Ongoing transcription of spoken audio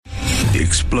The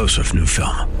explosive new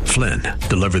film, Flynn,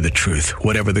 deliver the truth,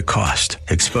 whatever the cost,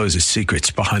 exposes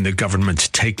secrets behind the government's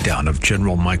takedown of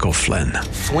General Michael Flynn.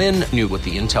 Flynn knew what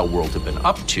the intel world had been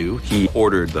up to. He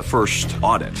ordered the first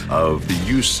audit of the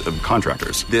use of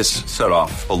contractors. This set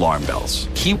off alarm bells.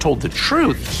 He told the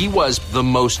truth. He was the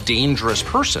most dangerous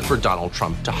person for Donald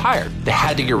Trump to hire. They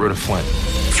had to get rid of Flynn.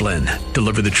 Flynn,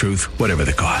 deliver the truth, whatever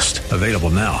the cost. Available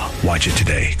now. Watch it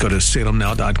today. Go to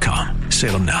salemnow.com.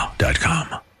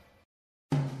 salemnow.com.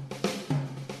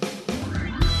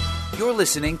 You're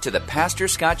listening to the Pastor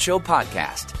Scott Show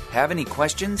podcast. Have any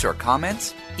questions or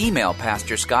comments? Email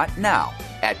Pastor Scott now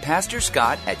at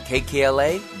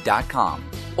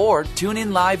pastorscott@kkla.com or tune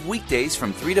in live weekdays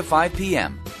from 3 to 5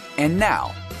 p.m. And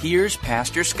now, here's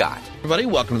Pastor Scott. Everybody,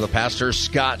 welcome to the Pastor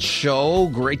Scott Show.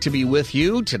 Great to be with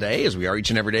you today, as we are each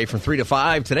and every day from 3 to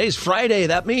 5. Today's Friday.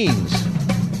 That means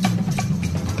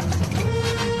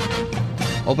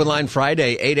Open Line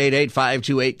Friday,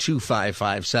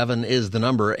 888-528-2557 is the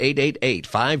number,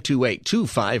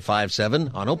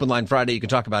 888-528-2557. On Open Line Friday, you can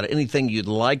talk about anything you'd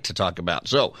like to talk about.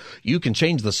 So you can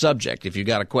change the subject. If you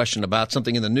got a question about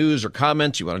something in the news or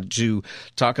comments, you wanted to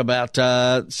talk about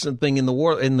something in the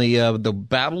war, in the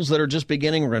battles that are just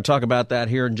beginning. We're going to talk about that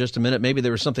here in just a minute. Maybe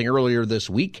there was something earlier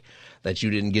this week that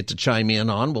you didn't get to chime in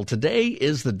on. Well, today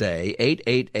is the day,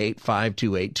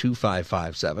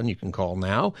 888-528-2557. You can call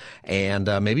now, and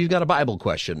maybe you've got a Bible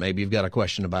question. Maybe you've got a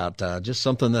question about just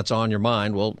something that's on your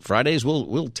mind. Well, Fridays,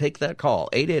 we'll take that call,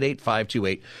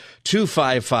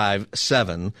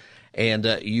 888-528-2557.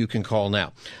 And you can call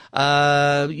now.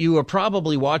 You are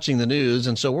probably watching the news,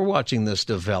 and so we're watching this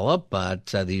develop, but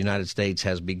the United States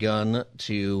has begun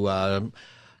to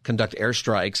conduct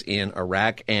airstrikes in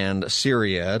Iraq and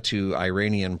Syria to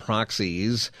Iranian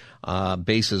proxies,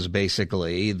 bases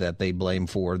basically that they blame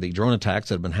for the drone attacks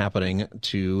that have been happening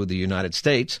to the United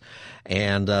States.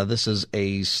 And this is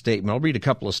a statement. I'll read a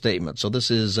couple of statements. So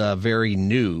this is very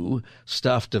new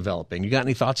stuff developing. You got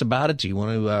any thoughts about it? Do you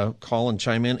want to call and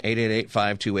chime in?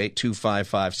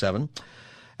 888-528-2557.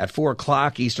 At 4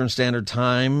 o'clock Eastern Standard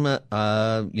Time,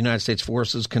 United States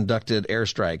forces conducted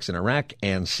airstrikes in Iraq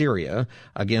and Syria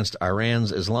against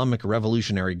Iran's Islamic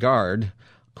Revolutionary Guard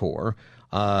Corps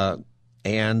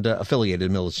and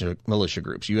affiliated militia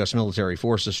groups. U.S. military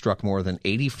forces struck more than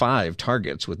 85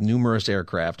 targets with numerous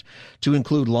aircraft, to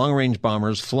include long-range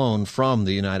bombers flown from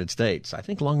the United States. I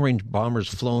think long-range bombers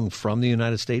flown from the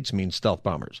United States means stealth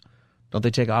bombers. Don't they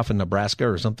take off in Nebraska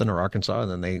or something, or Arkansas,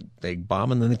 and then they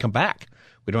bomb and then they come back?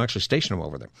 We don't actually station them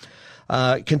over there.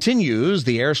 Continues,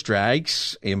 the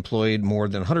airstrikes employed more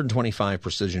than 125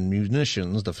 precision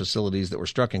munitions. The facilities that were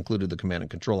struck included the command and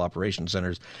control operations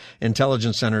centers,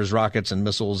 intelligence centers, rockets and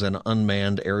missiles, and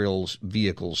unmanned aerial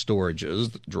vehicle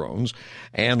storages, drones,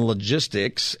 and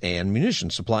logistics and munition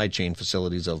supply chain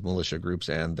facilities of militia groups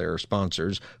and their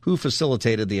sponsors, who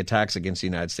facilitated the attacks against the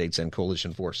United States and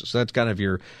coalition forces. So that's kind of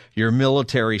your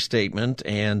military statement.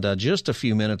 And just a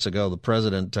few minutes ago, the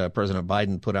President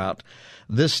Biden put out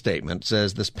this statement. It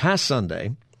says, this past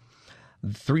Sunday,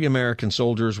 3 American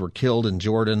soldiers were killed in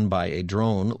Jordan by a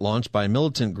drone launched by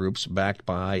militant groups backed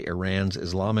by Iran's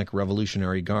Islamic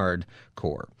Revolutionary Guard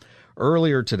Corps.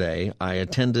 Earlier today, I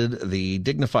attended the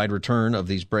dignified return of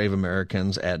these brave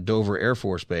Americans at Dover Air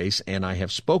Force Base, and I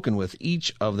have spoken with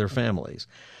each of their families.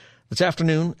 This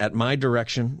afternoon, at my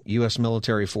direction, U.S.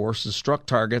 military forces struck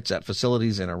targets at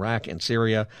facilities in Iraq and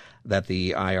Syria that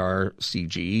the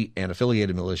IRCG and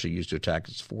affiliated militia used to attack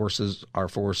our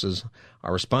forces.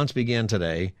 Our response began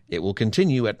today. It will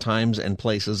continue at times and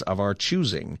places of our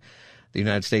choosing. The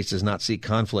United States does not seek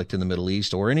conflict in the Middle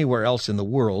East or anywhere else in the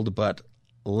world, but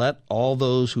let all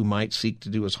those who might seek to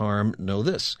do us harm know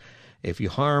this. If you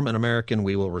harm an American,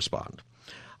 we will respond.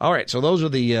 All right, so those are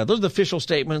the official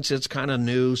statements. It's kind of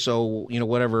new, so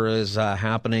whatever is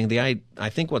happening. I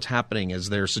think what's happening is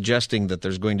they're suggesting that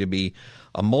there's going to be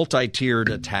a multi-tiered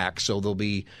attack, so there'll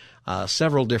be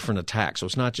several different attacks. So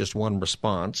it's not just one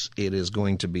response. It is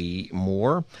going to be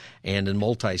more and in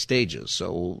multi-stages.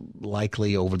 So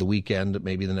likely over the weekend,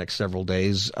 maybe the next several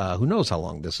days. Who knows how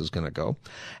long this is going to go?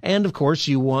 And of course,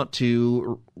 you want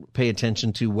to pay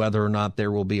attention to whether or not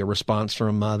there will be a response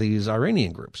from these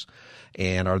Iranian groups.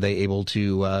 And are they able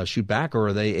to shoot back, or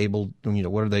are they able,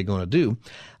 what are they going to do?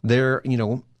 There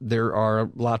are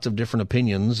lots of different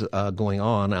opinions going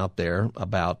on out there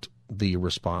about the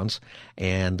response,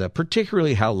 and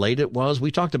particularly how late it was.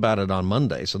 We talked about it on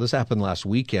Monday. So this happened last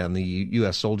weekend, the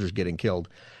U.S. soldiers getting killed,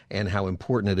 and how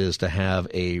important it is to have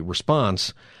a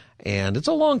response. And it's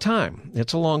a long time.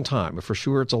 It's a long time. For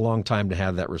sure, it's a long time to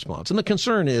have that response. And the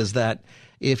concern is that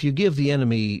if you give the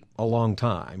enemy a long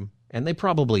time, And they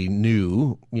probably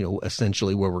knew,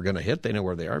 essentially where we're going to hit. They know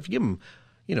where they are. If you give them,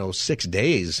 6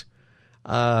 days,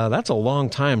 that's a long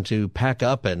time to pack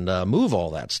up and move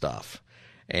all that stuff.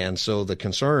 And so the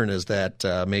concern is that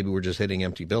maybe we're just hitting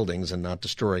empty buildings and not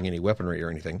destroying any weaponry or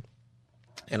anything.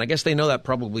 And I guess they know that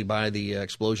probably by the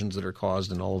explosions that are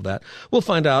caused and all of that. We'll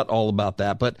find out all about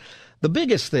that. But the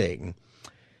biggest thing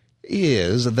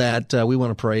is that we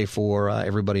want to pray for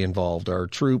everybody involved, our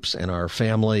troops and our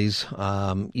families.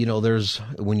 There's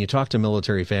when you talk to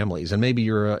military families, and maybe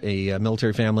you're a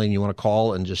military family and you want to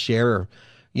call and just share,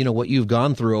 what you've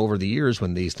gone through over the years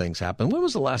when these things happen. When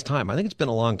was the last time? I think it's been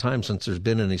a long time since there's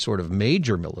been any sort of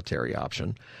major military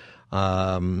option.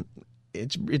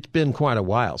 It's been quite a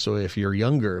while. So if you're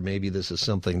younger, maybe this is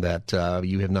something that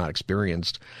you have not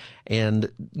experienced.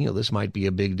 And, this might be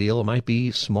a big deal. It might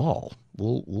be small.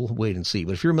 We'll wait and see.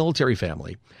 But if you're a military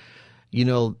family,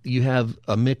 you have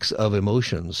a mix of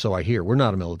emotions. So I hear. We're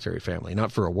not a military family,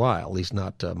 not for a while, at least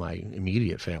not my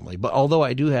immediate family. But although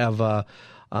I do have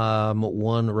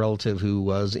one relative who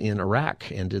was in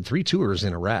Iraq and did 3 tours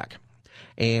in Iraq.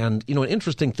 And, an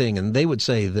interesting thing, and they would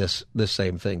say this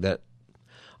same thing, that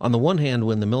on the one hand,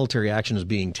 when the military action is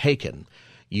being taken,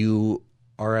 you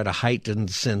are at a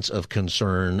heightened sense of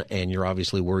concern, and you're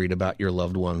obviously worried about your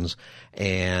loved ones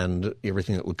and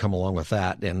everything that would come along with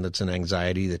that, and it's an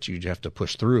anxiety that you have to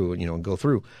push through, and go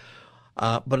through.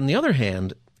 But on the other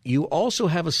hand, you also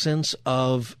have a sense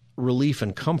of relief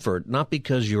and comfort, not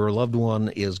because your loved one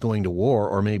is going to war,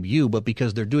 or maybe you, but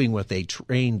because they're doing what they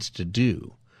trained to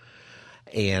do.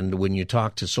 And when you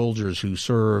talk to soldiers who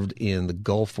served in the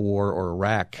Gulf War or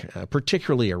Iraq,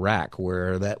 particularly Iraq,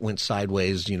 where that went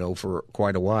sideways, for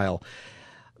quite a while,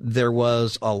 there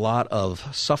was a lot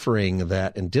of suffering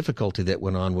and difficulty that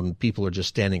went on when people are just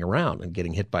standing around and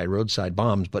getting hit by roadside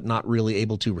bombs, but not really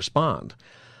able to respond.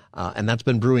 And that's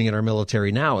been brewing in our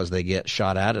military now as they get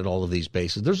shot at all of these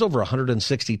bases. There's over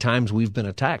 160 times we've been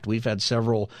attacked. We've had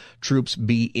several troops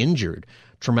be injured.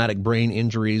 Traumatic brain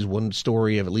injuries, one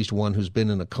story of at least one who's been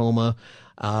in a coma,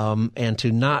 and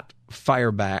to not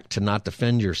fire back, to not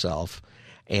defend yourself,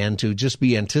 and to just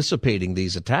be anticipating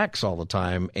these attacks all the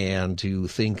time and to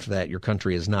think that your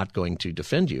country is not going to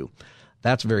defend you,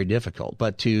 that's very difficult.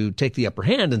 But to take the upper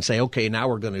hand and say, okay, now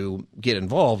we're going to get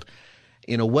involved,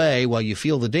 in a way, while you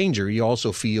feel the danger, you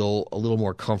also feel a little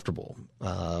more comfortable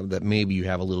that maybe you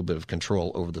have a little bit of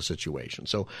control over the situation.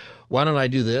 So why don't I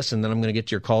do this, and then I'm going to get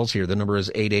to your calls here. The number is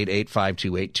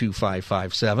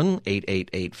 888-528-2557,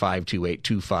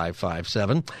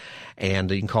 888-528-2557. And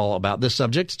you can call about this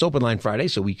subject. It's Open Line Friday,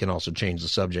 so we can also change the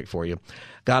subject for you.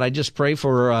 God, I just pray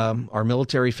for our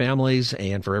military families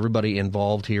and for everybody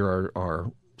involved here,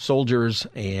 our soldiers,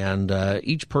 and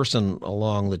each person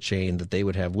along the chain, that they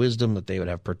would have wisdom, that they would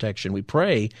have protection. We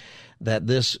pray that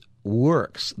this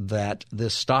works, that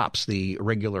this stops the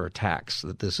regular attacks,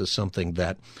 that this is something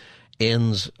that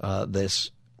ends this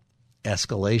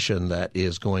escalation that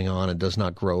is going on and does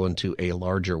not grow into a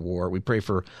larger war. We pray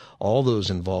for all those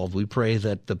involved. We pray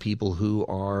that the people who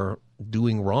are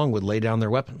doing wrong would lay down their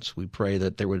weapons. We pray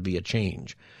that there would be a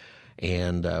change.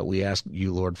 And we ask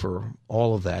you, Lord, for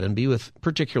all of that, and be with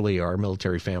particularly our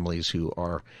military families who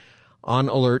are on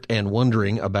alert and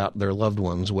wondering about their loved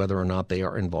ones, whether or not they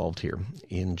are involved here.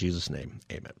 In Jesus' name,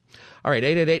 amen. All right,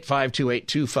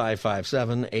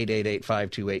 888-528-2557,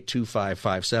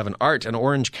 888-528-2557. Art in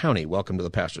Orange County, welcome to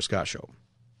the Pastor Scott Show.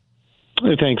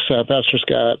 Hey, thanks, Pastor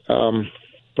Scott,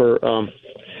 for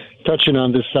touching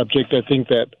on this subject. I think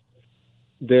that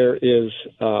there is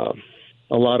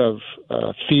a lot of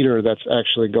theater that's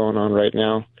actually going on right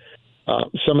now.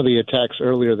 Some of the attacks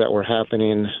earlier that were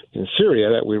happening in Syria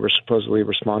that we were supposedly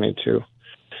responding to,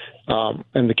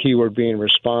 and the key word being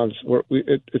response,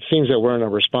 it seems that we're in a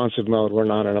responsive mode. We're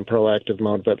not in a proactive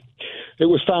mode. But it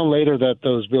was found later that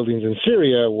those buildings in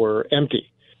Syria were empty,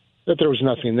 that there was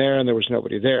nothing there and there was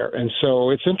nobody there. And so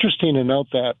it's interesting to note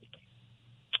that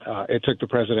it took the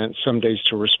president some days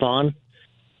to respond.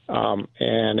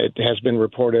 And it has been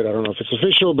reported, I don't know if it's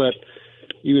official, but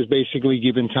he was basically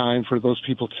given time for those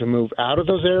people to move out of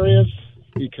those areas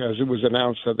because it was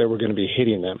announced that they were going to be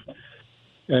hitting them.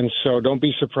 And so don't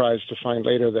be surprised to find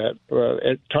later that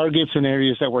at targets and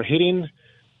areas that we're hitting,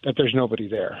 that there's nobody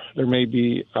there. There may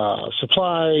be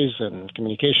supplies and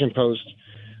communication posts,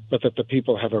 but that the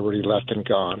people have already left and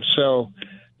gone. So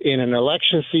in an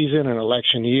election season, an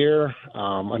election year,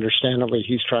 understandably,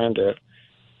 he's trying to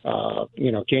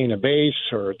gain a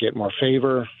base or get more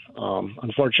favor.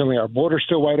 Unfortunately, our border's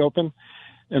still wide open,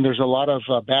 and there's a lot of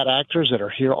bad actors that are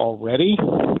here already.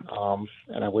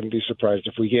 And I wouldn't be surprised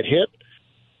if we get hit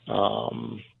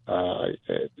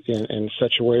in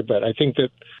such a way. But I think that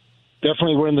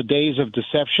definitely we're in the days of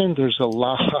deception. There's a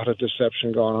lot of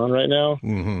deception going on right now.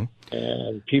 Mm-hmm.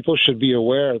 And people should be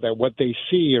aware that what they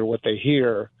see or what they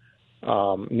hear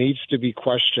needs to be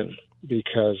questioned,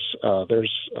 because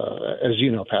there's, as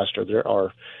you know, Pastor, there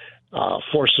are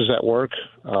forces at work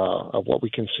of what we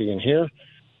can see and hear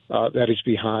that is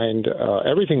behind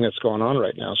everything that's going on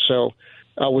right now. So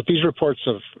with these reports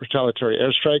of retaliatory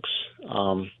airstrikes,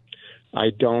 I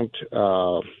don't,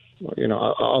 although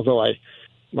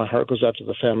my heart goes out to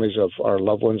the families of our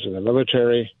loved ones in the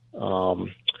military,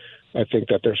 I think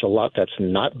that there's a lot that's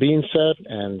not being said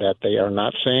and that they are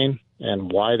not saying,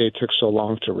 and why they took so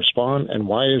long to respond, and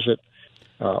why is it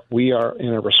we are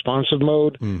in a responsive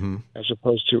mode as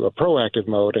opposed to a proactive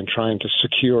mode and trying to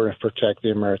secure and protect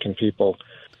the American people.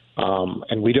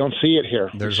 And we don't see it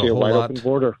here. There's we see a whole wide lot. Open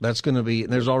border. That's going to be.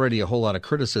 There's already a whole lot of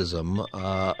criticism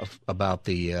about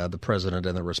the president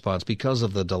and the response because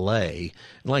of the delay.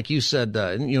 And like you said,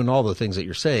 and all the things that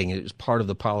you're saying is part of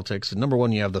the politics. And number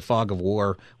one, you have the fog of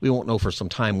war. We won't know for some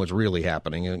time what's really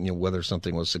happening, and whether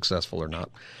something was successful or not.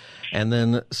 And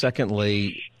then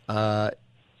secondly, to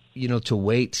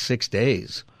wait 6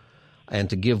 days and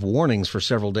to give warnings for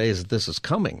several days that this is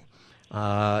coming.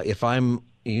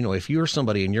 If you're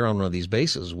somebody and you're on one of these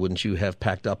bases, wouldn't you have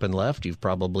packed up and left? You've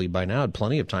probably by now had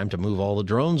plenty of time to move all the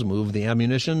drones, move the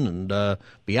ammunition, and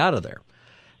be out of there.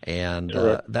 And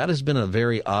that has been a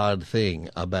very odd thing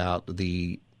about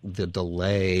the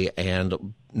delay,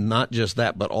 and not just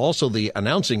that, but also the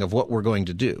announcing of what we're going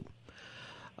to do.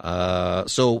 Time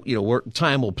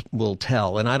will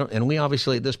tell, and we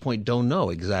obviously at this point don't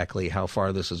know exactly how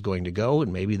far this is going to go,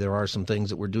 and maybe there are some things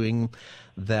that we're doing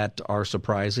that are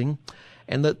surprising.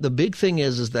 And the big thing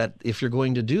is that if you're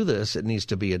going to do this, it needs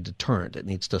to be a deterrent. It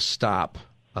needs to stop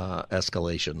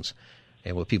escalations.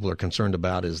 And what people are concerned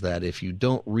about is that if you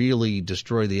don't really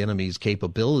destroy the enemy's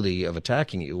capability of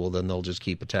attacking you, well, then they'll just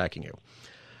keep attacking you.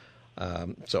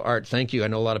 So, Art, thank you. I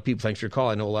know a lot of people, thanks for your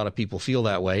call. I know a lot of people feel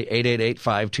that way.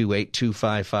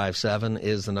 888-528-2557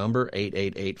 is the number,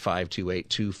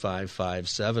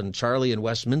 888-528-2557. Charlie in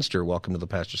Westminster, welcome to the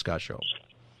Pastor Scott Show.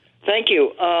 Thank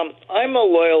you. I'm a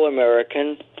loyal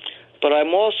American, but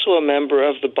I'm also a member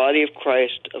of the Body of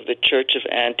Christ of the Church of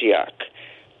Antioch,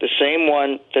 the same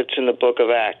one that's in the book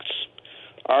of Acts.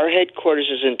 Our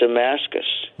headquarters is in Damascus,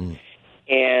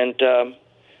 and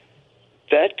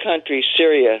that country,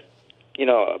 Syria,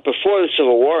 before the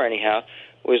Civil War anyhow,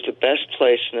 was the best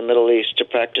place in the Middle East to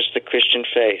practice the Christian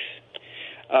faith.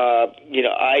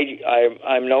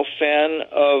 I'm no fan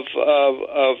of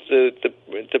the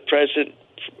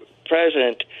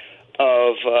president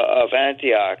of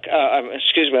Antioch.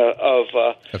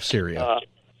 Of Syria.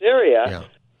 Syria, yeah.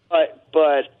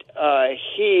 But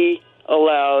he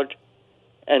allowed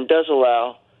and does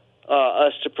allow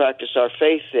us to practice our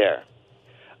faith there.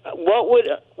 What would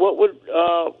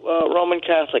Roman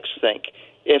Catholics think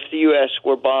if the U.S.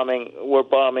 were bombing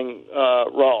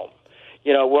Rome?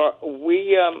 We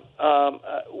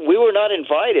were not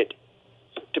invited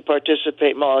to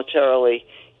participate militarily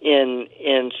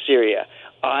in Syria.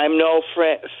 I'm no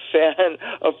fan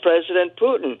of President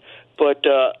Putin, but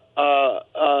the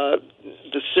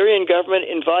Syrian government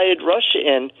invited Russia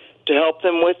in to help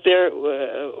them with their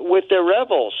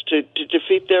rebels, to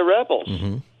defeat their rebels.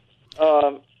 Mm-hmm.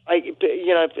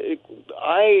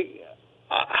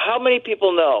 How many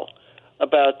people know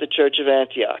about the Church of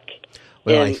Antioch?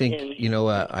 Well, I think,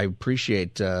 I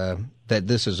appreciate that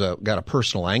this has got a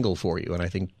personal angle for you. And I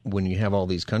think when you have all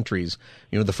these countries,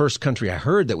 the first country I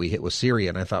heard that we hit was Syria.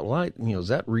 And I thought, well, is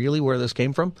that really where this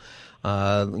came from?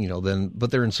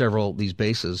 But they're in several these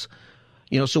bases.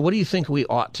 So what do you think we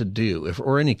ought to do,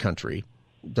 or any country?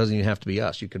 Doesn't even have to be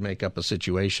us. You could make up a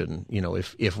situation.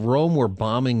 If Rome were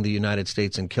bombing the United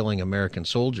States and killing American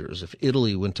soldiers, if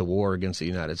Italy went to war against the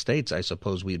United States, I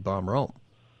suppose we'd bomb Rome.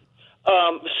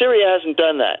 Syria hasn't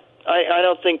done that. I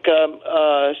don't think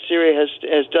Syria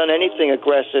has done anything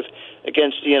aggressive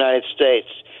against the United States.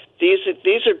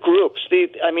 These are groups.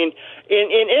 In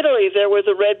Italy there were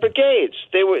the Red Brigades.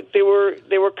 They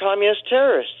were communist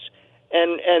terrorists.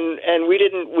 And we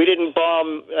didn't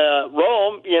bomb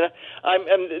Rome.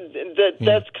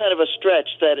 That's kind of a stretch.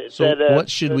 What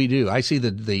should we do? I see the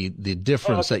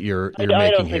difference that you're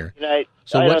making here.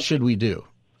 So what should we do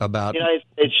about? The United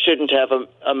States shouldn't have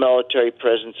a military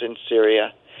presence in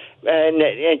Syria, and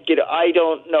I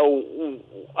don't know.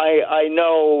 I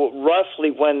know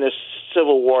roughly when this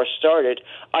civil war started.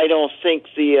 I don't think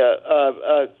the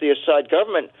Assad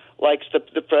government likes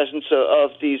the presence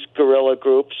of these guerrilla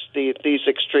groups, these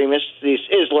extremists, these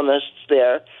Islamists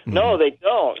there. Mm-hmm. No, they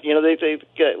don't. They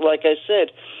like I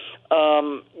said,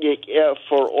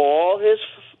 for all his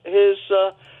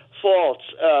faults.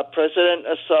 President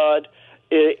Assad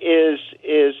is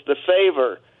the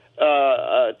favorite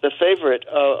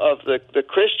of the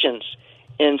Christians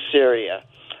in Syria,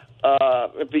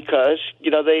 because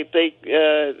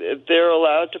they're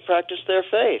allowed to practice their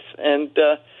faith, and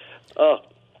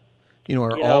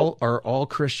are all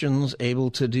Christians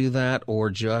able to do that, or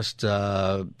just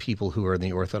people who are in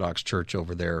the Orthodox Church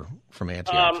over there from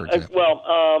Antioch, for example?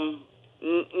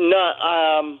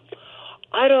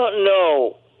 I don't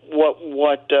know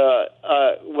what's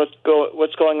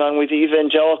going on with the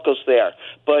evangelicals there,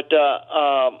 but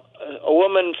a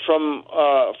woman from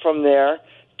there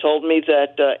told me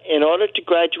that in order to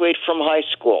graduate from high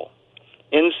school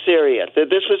in Syria,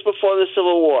 this was before the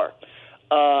Civil War,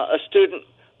 a student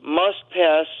must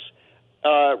pass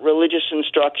religious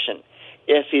instruction.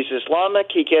 If he's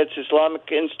Islamic, he gets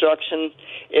Islamic instruction.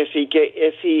 If he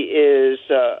is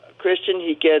Christian,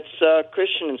 he gets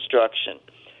Christian instruction.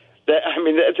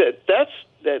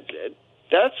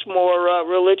 That's more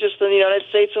religious than the United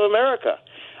States of America.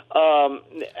 And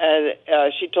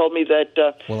she told me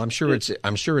that. Well, I'm sure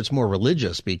it's more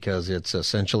religious because it's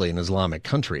essentially an Islamic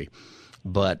country.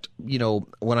 But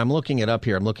when I'm looking it up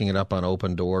here, I'm looking it up on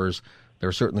Open Doors. There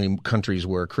are certainly countries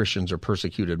where Christians are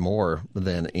persecuted more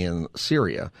than in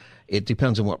Syria. It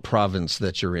depends on what province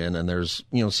that you're in, and there's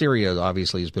Syria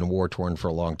obviously has been war torn for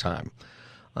a long time.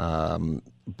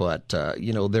 But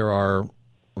there are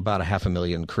about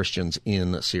 500,000 Christians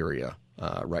in Syria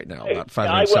right now. About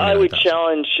 579,000. I would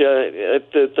challenge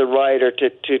the writer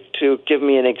to give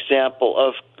me an example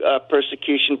of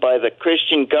persecution by the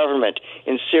Christian government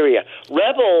in Syria.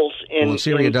 Rebels in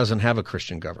Syria doesn't have a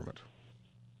Christian government.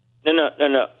 No.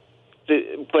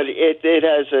 But it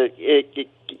has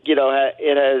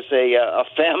a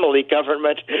family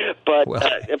government, but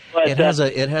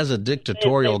it has a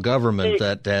dictatorial government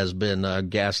that has been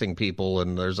gassing people,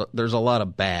 and there's a lot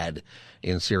of bad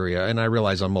in Syria, and I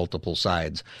realize on multiple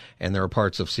sides, and there are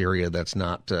parts of Syria that's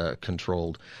not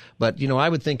controlled. But I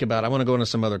would think about. I want to go into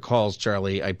some other calls,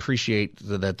 Charlie. I appreciate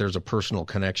that there's a personal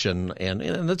connection,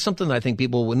 and that's something that I think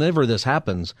people, whenever this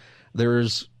happens, there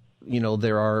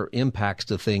are impacts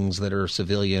to things that are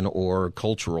civilian or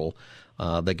cultural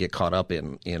that get caught up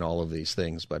in all of these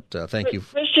things. But thank you.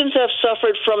 Christians have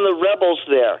suffered from the rebels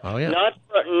there, not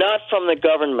from the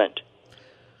government.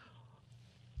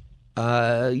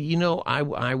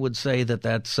 I would say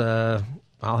that's.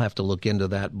 I'll have to look into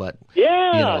that, but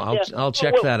I'll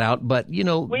check that out. But the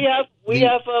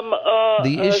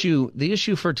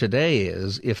issue for today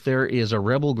is if there is a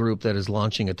rebel group that is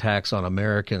launching attacks on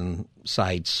American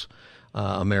sites,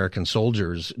 American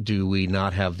soldiers, do we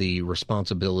not have the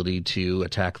responsibility to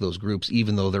attack those groups,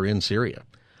 even though they're in Syria?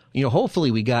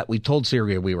 Hopefully we told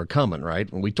Syria we were coming, right?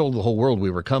 And we told the whole world we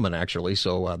were coming, actually.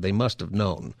 So they must have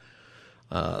known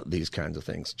these kinds of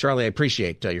things. Charlie, I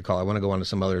appreciate your call. I want to go on to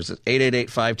some others.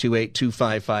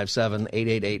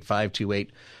 888-528-2557,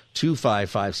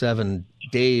 888-528-2557.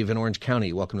 Dave in Orange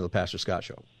County, welcome to the Pastor Scott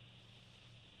Show.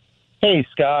 Hey,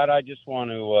 Scott, I just want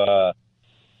to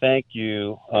thank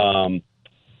you.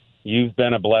 You've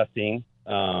been a blessing,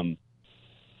 and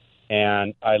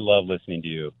I love listening to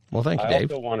you. Well, thank you,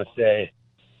 Dave. I also want to say,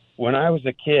 when I was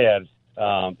a kid,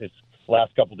 it's the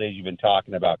last couple of days you've been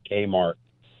talking about Kmart.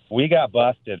 We got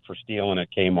busted for stealing at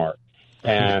Kmart.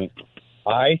 And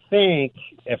I think,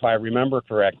 if I remember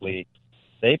correctly,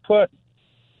 they put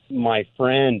my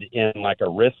friend in like a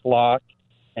wrist lock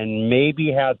and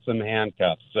maybe had some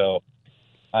handcuffs. So,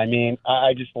 I mean,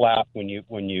 I just laugh when you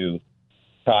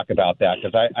talk about that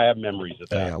because I have memories of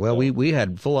that. Yeah, well, we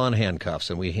had full-on handcuffs,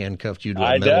 and we handcuffed you to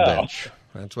a metal bench.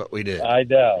 That's what we did. I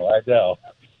know.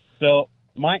 So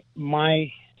my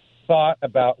thought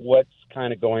about what's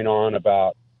kind of going on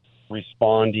about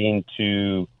responding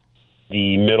to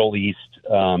the Middle East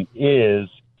is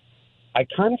I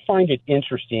kind of find it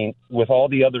interesting with all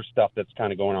the other stuff that's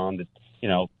kind of going on that,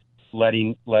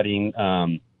 letting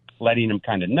them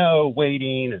kind of know,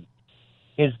 waiting, and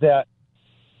is that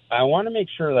I want to make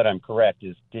sure that I'm correct.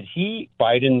 Did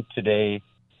Biden today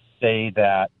say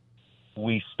that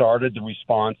we started the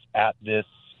response at this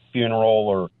funeral,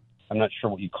 or I'm not sure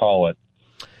what you call it?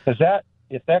 Because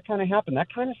if that kind of happened,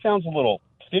 that kind of sounds a little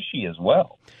fishy as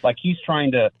well. Like he's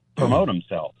trying to promote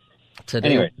himself.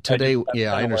 Today,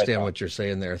 I understand what you're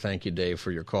saying there. Thank you, Dave,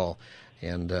 for your call.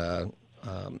 And,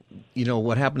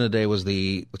 what happened today was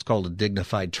what's called a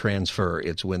dignified transfer.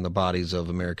 It's when the bodies of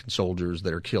American soldiers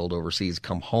that are killed overseas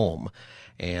come home.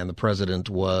 And the president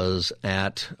was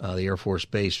at the Air Force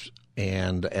Base,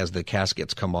 and as the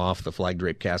caskets come off, the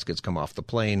flag-draped caskets come off the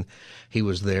plane, he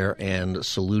was there and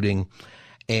saluting.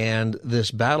 And this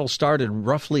battle started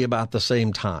roughly about the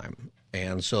same time.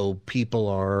 And so people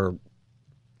are,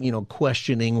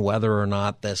 questioning whether or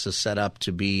not this is set up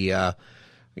to be,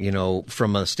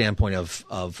 from a standpoint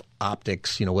of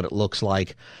optics, what it looks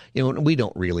like. We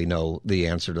don't really know the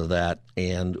answer to that.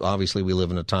 And obviously we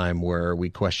live in a time where we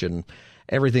question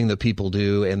everything that people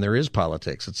do, and there is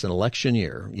politics. It's an election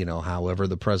year. However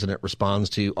the president responds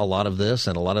to a lot of this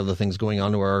and a lot of the things going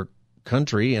on to our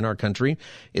country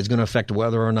is going to affect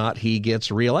whether or not he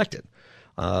gets reelected.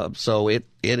 So it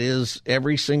is,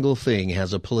 every single thing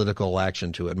has a political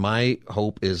action to it. My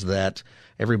hope is that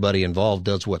everybody involved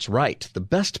does what's right. The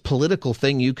best political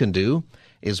thing you can do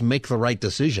is make the right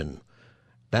decision.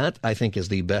 That, I think, is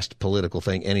the best political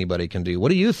thing anybody can do. What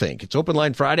do you think? It's Open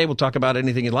Line Friday. We'll talk about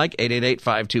anything you'd like.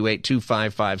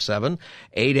 888-528-2557.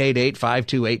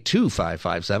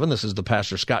 888-528-2557. This is the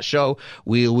Pastor Scott Show.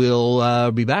 We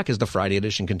will be back as the Friday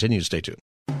edition continues. Stay tuned.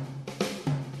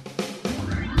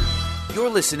 You're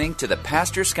listening to the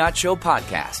Pastor Scott Show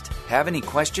podcast. Have any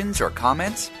questions or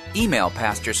comments? Email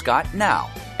Pastor Scott now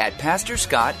at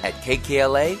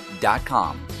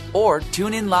pastorscott@kkla.com or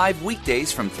tune in live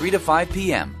weekdays from 3 to 5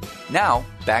 p.m. Now,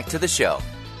 back to the show.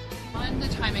 On the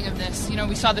timing of this,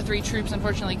 we saw the 3 troops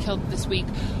unfortunately killed this week.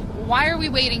 Why are we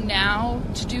waiting now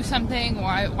to do something?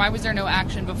 Why was there no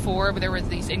action before? There was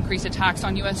these increased attacks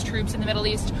on U.S. troops in the Middle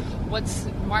East.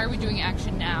 Why are we doing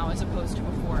action now as opposed to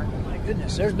before? My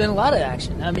goodness, there's been a lot of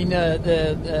action. I mean,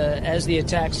 as the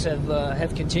attacks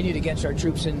have continued against our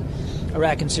troops in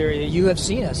Iraq and Syria, you have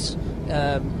seen us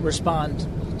respond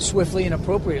swiftly and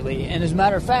appropriately. And as a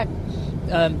matter of fact,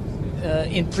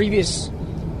 in previous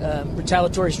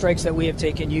retaliatory strikes that we have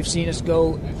taken, you've seen us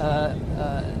go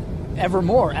ever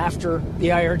more after the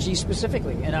IRG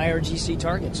specifically and IRGC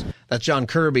targets. That's John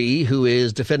Kirby, who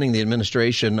is defending the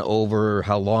administration over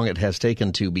how long it has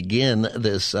taken to begin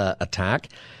this attack.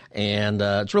 And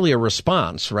it's really a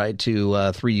response, right,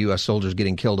 to 3 U.S. soldiers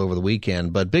getting killed over the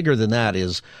weekend. But bigger than that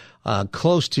is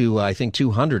close to, I think,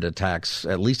 200 attacks,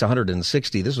 at least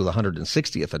 160. This was the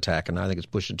 160th attack, and I think it's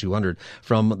pushing 200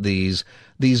 from these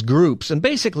groups. And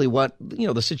basically what,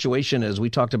 the situation is, we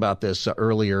talked about this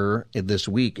earlier this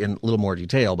week in a little more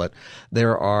detail, but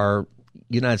there are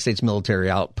United States military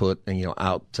output and,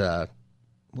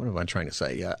 what am I trying to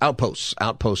say?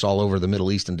 Outposts all over the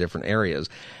Middle East in different areas.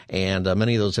 And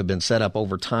many of those have been set up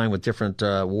over time with different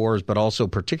wars, but also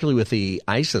particularly with the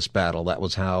ISIS battle. That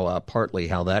was partly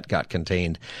how that got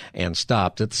contained and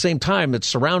stopped. At the same time, it's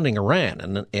surrounding Iran,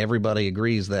 and everybody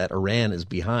agrees that Iran is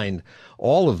behind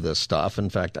all of this stuff. In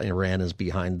fact, Iran is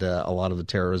behind a lot of the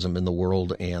terrorism in the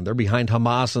world, and they're behind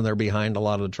Hamas, and they're behind a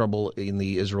lot of the trouble in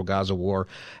the Israel-Gaza war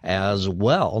as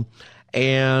well.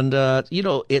 And,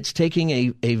 it's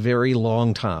taking a very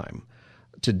long time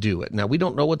to do it. Now, we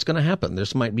don't know what's going to happen.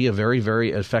 This might be a very,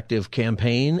 very effective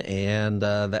campaign, and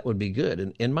that would be good.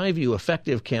 And in my view,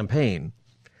 effective campaign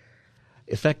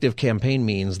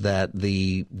means that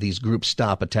these groups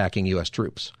stop attacking U.S.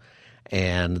 troops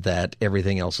and that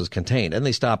everything else is contained. And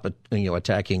they stop,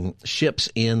 attacking ships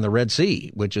in the Red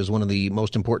Sea, which is one of the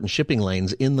most important shipping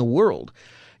lanes in the world.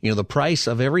 The price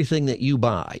of everything that you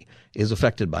buy is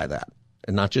affected by that.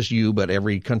 And not just you, but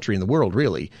every country in the world,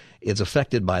 really, is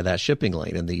affected by that shipping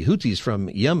lane. And the Houthis from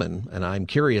Yemen, and I'm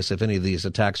curious if any of these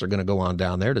attacks are going to go on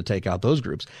down there to take out those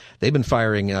groups. They've been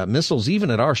firing missiles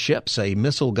even at our ships. A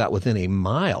missile got within a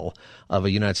mile of a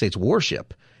United States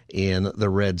warship in the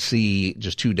Red Sea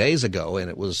just 2 days ago, and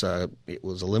it was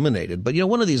eliminated. But,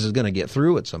 one of these is going to get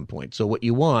through at some point. So what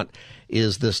you want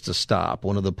is this to stop.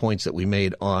 One of the points that we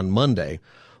made on Monday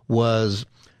was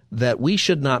that we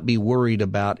should not be worried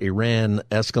about Iran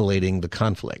escalating the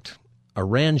conflict.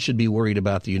 Iran should be worried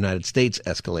about the United States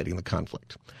escalating the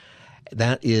conflict.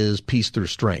 That is peace through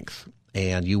strength.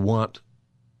 And you want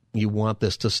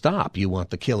this to stop. You want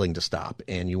the killing to stop.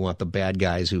 And you want the bad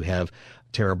guys who have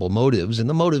terrible motives. And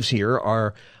the motives here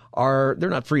are they're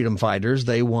not freedom fighters.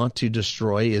 They want to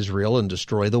destroy Israel and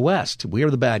destroy the West. We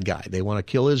are the bad guy. They want to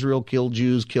kill Israel, kill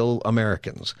Jews, kill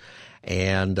Americans.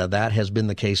 And that has been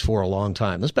the case for a long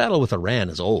time. This battle with Iran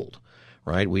is old,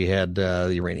 right? We had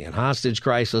the Iranian hostage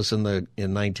crisis in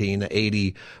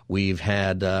 1980. We've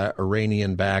had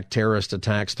Iranian-backed terrorist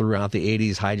attacks throughout the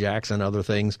 80s, hijacks and other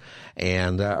things.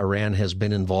 And Iran has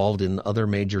been involved in other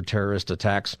major terrorist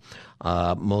attacks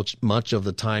much of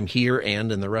the time here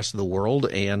and in the rest of the world.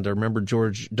 And remember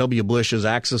George W. Bush's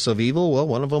axis of evil? Well,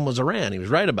 one of them was Iran. He was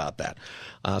right about that.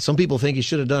 Some people think he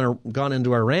should have gone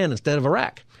into Iran instead of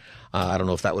Iraq. I don't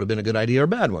know if that would have been a good idea or a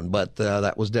bad one, but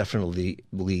that was definitely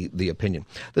the opinion.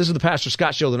 This is the Pastor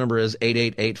Scott Show. The number is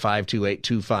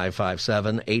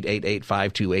 888-528-2557,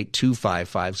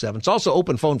 888-528-2557. It's also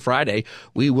Open Phone Friday.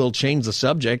 We will change the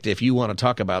subject if you want to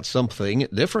talk about something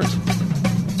different.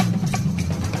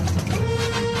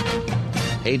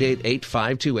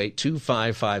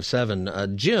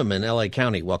 888-528-2557. Jim in L.A.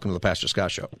 County, welcome to the Pastor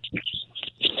Scott Show.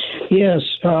 Yes,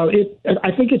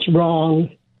 I think it's wrong.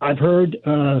 I've heard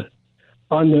on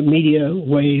the media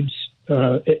waves,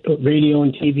 radio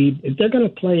and TV, if they're going to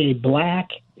play a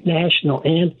black national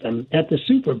anthem at the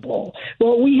Super Bowl.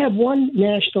 Well, we have one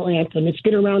national anthem. It's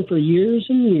been around for years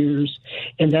and years,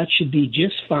 and that should be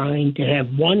just fine to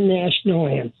have one national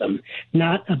anthem,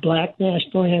 not a black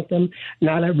national anthem,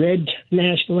 not a red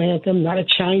national anthem, not a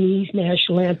Chinese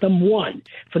national anthem, one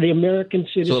for the American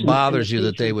citizens. So it bothers you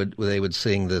that they would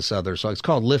sing this other song. It's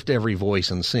called Lift Every Voice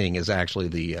and Sing is actually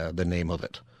the name of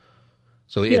it.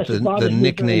 So yes, the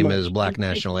nickname is Black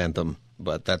National Anthem,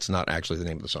 but that's not actually the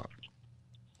name of the song.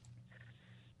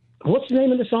 What's the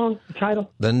name of the song, the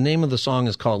title? The name of the song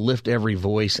is called Lift Every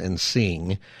Voice and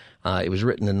Sing. It was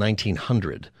written in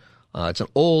 1900. It's an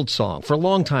old song. For a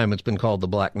long time, it's been called the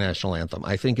Black National Anthem.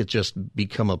 I think it's just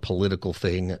become a political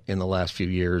thing in the last few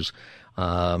years.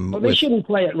 They shouldn't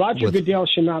play it. Roger Goodell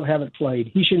should not have it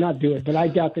played. He should not do it, but I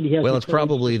doubt that he has. Well, it's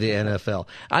probably the NFL.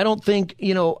 I don't think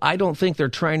they're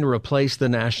trying to replace the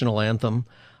national anthem.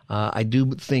 I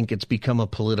do think it's become a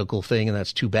political thing, and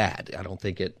that's too bad. I don't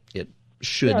think it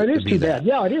should be that.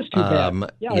 Yeah, it is too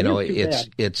bad. Yeah, it is too bad.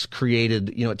 It's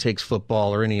created, it takes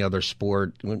football or any other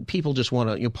sport. When people just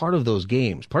want to, part of those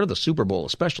games, part of the Super Bowl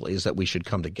especially, is that we should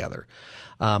come together.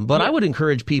 But I would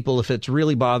encourage people, if it's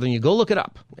really bothering you, go look it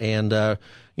up and,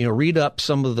 read up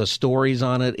some of the stories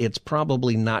on it. It's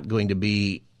probably not going to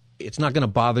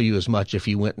bother you as much if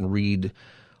you went and read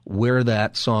where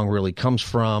that song really comes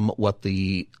from, what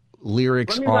the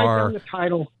lyrics are. Let me write down the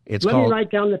title. Let me write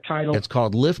down the title. It's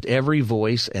called Lift Every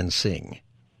Voice and Sing.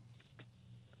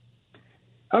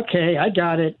 Okay, I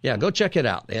got it. Yeah, go check it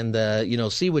out and,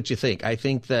 see what you think. I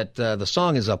think that the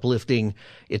song is uplifting.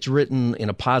 It's written in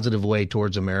a positive way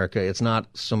towards America. It's not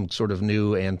some sort of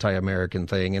new anti-American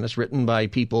thing, and it's written by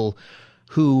people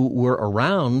who were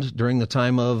around during the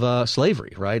time of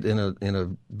slavery, right, in a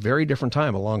very different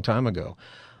time, a long time ago.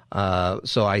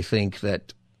 So I think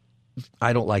that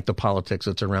I don't like the politics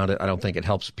that's around it. I don't think it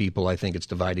helps people. I think it's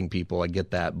dividing people. I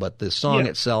get that. But the song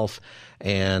itself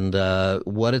and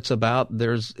what it's about,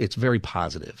 it's very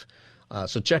positive.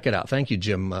 So check it out. Thank you,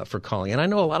 Jim, for calling. And I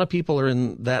know a lot of people are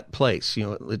in that place.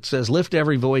 It says, lift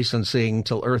every voice and sing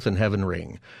till earth and heaven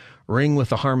ring. Ring with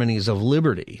the harmonies of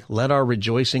liberty. Let our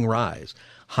rejoicing rise.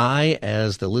 High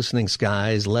as the listening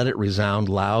skies, let it resound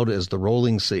loud as the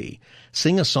rolling sea.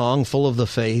 Sing a song full of the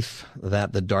faith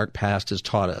that the dark past has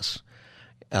taught us.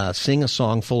 Sing a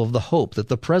song full of the hope that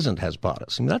the present has brought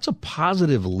us. I mean, that's a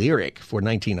positive lyric for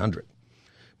 1900.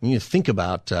 When you think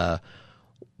about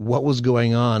what was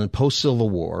going on in post-Civil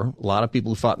War, a lot of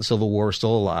people who fought in the Civil War are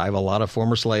still alive. A lot of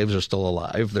former slaves are still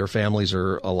alive. Their families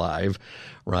are alive,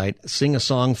 right? Sing a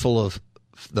song full of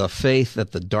the faith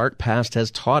that the dark past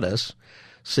has taught us.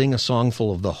 Sing a song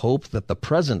full of the hope that the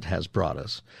present has brought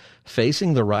us.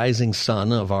 Facing the rising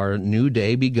sun of our new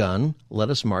day begun, let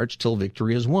us march till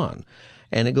victory is won.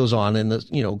 And it goes on in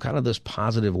this, kind of this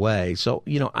positive way. So,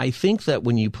 I think that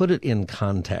when you put it in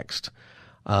context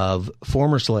of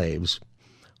former slaves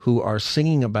who are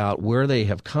singing about where they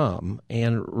have come,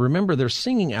 and remember, they're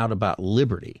singing out about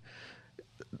liberty.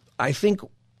 I think,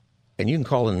 and you can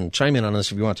call and chime in on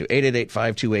this if you want to,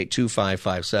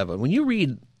 888-528-2557. When you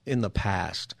read in the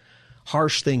past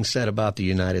harsh things said about the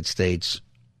United States,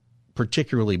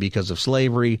 particularly because of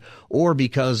slavery or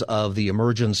because of the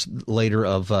emergence later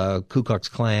of Ku Klux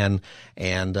Klan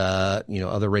and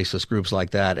other racist groups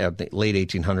like that at the late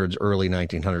 1800s, early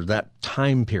 1900s, that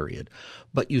time period.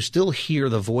 But you still hear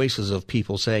the voices of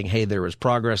people saying, hey, there is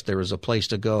progress, there is a place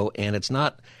to go, and it's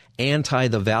not anti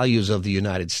the values of the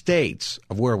United States,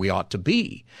 of where we ought to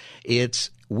be. It's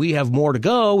we have more to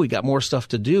go, we got more stuff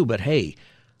to do, but hey,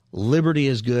 liberty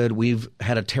is good. We've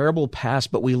had a terrible past,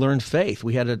 but we learned faith.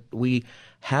 We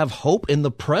have hope in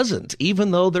the present,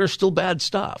 even though there's still bad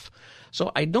stuff.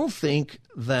 So I don't think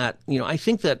that, I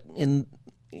think that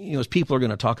as people are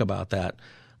going to talk about that,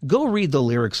 go read the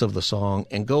lyrics of the song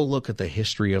and go look at the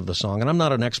history of the song. And I'm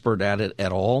not an expert at it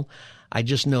at all. I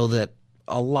just know that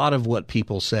a lot of what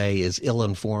people say is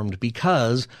ill-informed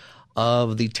because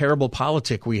of the terrible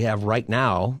politic we have right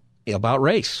now about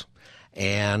race.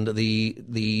 And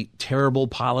the terrible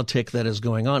politic that is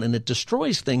going on, and it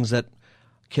destroys things that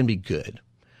can be good.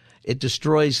 It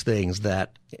destroys things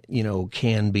that,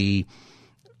 can be,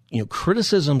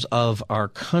 criticisms of our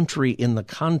country in the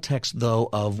context, though,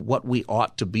 of what we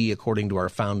ought to be according to our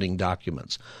founding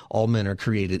documents. All men are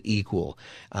created equal,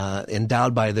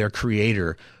 endowed by their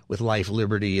Creator with life,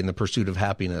 liberty, and the pursuit of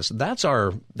happiness. That's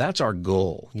our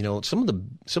goal. Some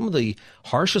of the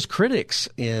harshest critics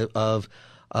of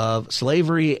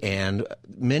slavery, and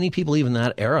many people even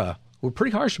that era, were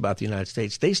pretty harsh about the United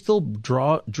States. They still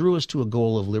drew us to a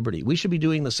goal of liberty. We should be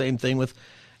doing the same thing with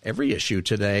every issue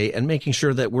today, and making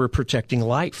sure that we're protecting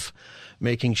life,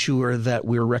 making sure that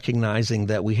we're recognizing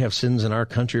that we have sins in our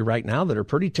country right now that are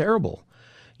pretty terrible.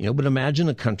 But imagine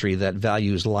a country that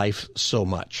values life so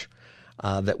much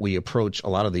that we approach a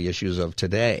lot of the issues of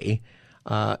today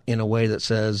in a way that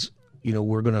says,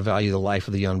 we're going to value the life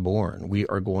of the unborn. We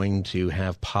are going to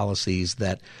have policies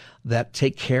that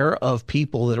take care of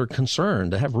people that are concerned,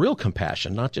 to have real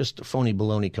compassion, not just phony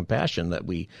baloney compassion that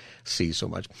we see so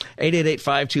much.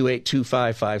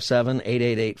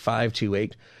 888-528-2557,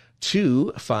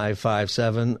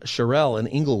 888-528-2557. Sherelle in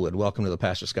Inglewood, welcome to the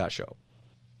Pastor Scott Show.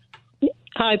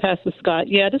 Hi, Pastor Scott.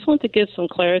 Yeah, I just want to give some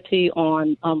clarity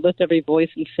on Lift Every Voice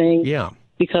and Sing. Yeah.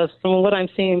 Because from what I'm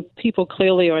seeing, people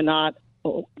clearly are not,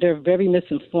 they're very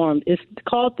misinformed. It's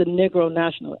called the Negro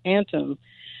National Anthem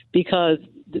because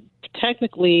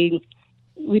technically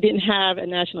we didn't have a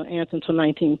national anthem until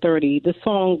 1930. The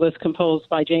song was composed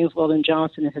by James Weldon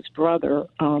Johnson and his brother,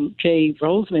 J.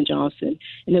 Roseman Johnson,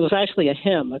 and it was actually a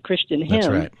hymn, a Christian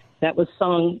hymn that was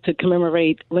sung to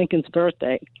commemorate Lincoln's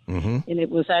birthday. Mm-hmm. And it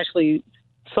was actually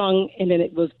sung, and then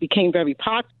it became very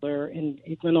popular, and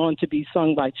it went on to be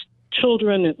sung by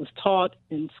children. It was taught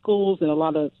in schools, in a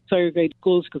lot of segregated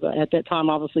schools, because at that time,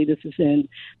 obviously, this is in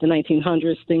the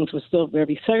 1900s, things were still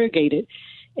very segregated.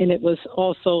 And it was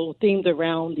also themed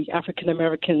around the African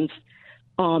Americans'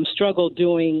 struggle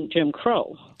during Jim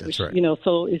Crow. That's right.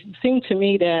 So it seemed to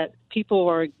me that people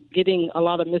are getting a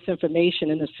lot of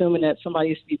misinformation and assuming that somebody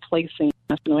used to be placing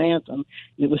the national anthem.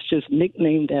 It was just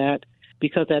nicknamed that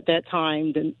because at that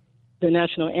time, the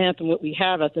national anthem, what we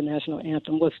have as the national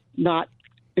anthem, was not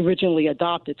originally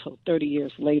adopted till 30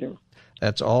 years later.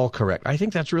 That's all correct. I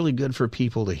think that's really good for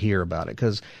people to hear about it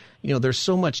because, there's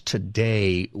so much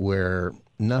today where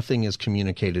nothing is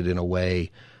communicated in a way,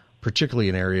 particularly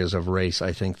in areas of race,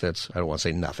 I think I don't want to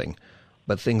say nothing,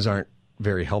 but things aren't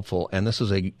very helpful. And this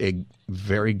is a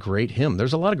very great hymn.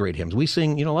 There's a lot of great hymns. We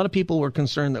sing, a lot of people were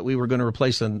concerned that we were going to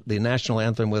replace the national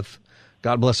anthem with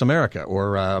God Bless America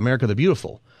or America the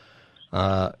Beautiful.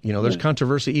 There's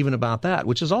controversy even about that,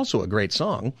 which is also a great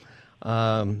song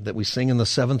that we sing in the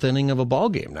seventh inning of a ball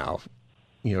game now,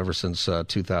 ever since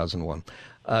 2001.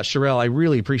 Sherelle, I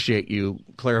really appreciate you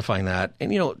clarifying that.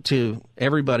 And, to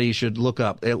everybody, you should look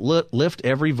up Lift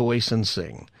Every Voice and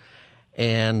Sing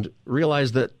and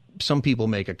realize that some people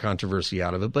make a controversy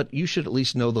out of it, but you should at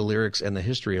least know the lyrics and the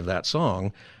history of that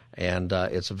song. And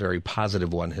it's a very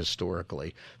positive one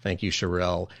historically. Thank you,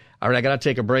 Sherelle. All right, I got to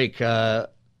take a break.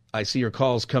 I see your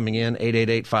calls coming in,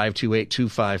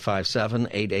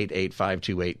 888-528-2557,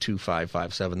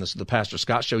 888-528-2557. This is the Pastor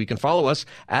Scott Show. You can follow us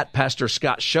at Pastor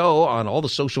Scott Show on all the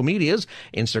social medias,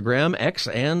 Instagram, X,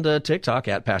 and TikTok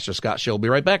at Pastor Scott Show. We'll be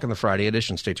right back in the Friday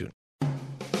edition. Stay tuned.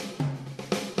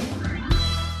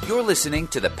 You're listening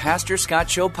to the Pastor Scott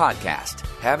Show podcast.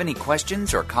 Have any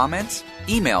questions or comments?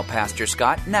 Email Pastor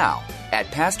Scott now at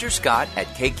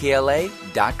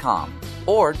pastorscott@kkla.com.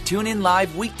 Or tune in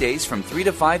live weekdays from 3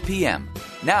 to 5 p.m.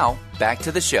 Now, back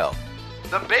to the show.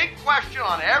 The big question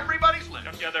on everybody's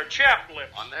lips. Yeah, their chapped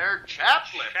lips. On their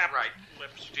chapped lips, right.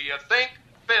 Lips. Do you think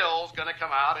Phil's going to come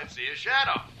out and see a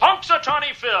shadow?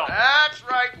 Punxsutawney Phil. That's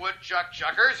right, woodchuck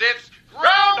chuckers. It's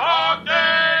Groundhog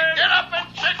Day. Get up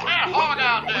and check that hog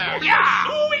out there. Yeah.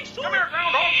 Come here,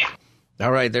 Groundhog.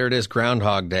 All right, there it is,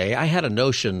 Groundhog Day. I had a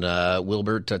notion,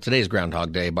 Wilbert. Today's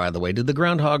Groundhog Day, by the way. Did the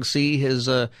groundhog see his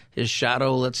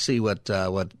shadow? Let's see what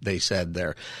they said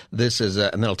there. This is,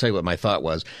 and then I'll tell you what my thought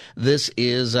was. This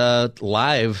is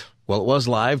live. Well, it was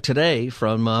live today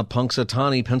from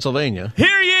Punxsutawney, Pennsylvania.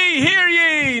 Hear ye, hear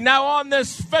ye! Now on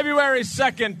this February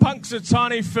 2nd,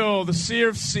 Punxsutawney Phil, the seer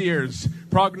of seers,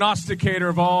 prognosticator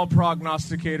of all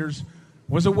prognosticators,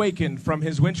 was awakened from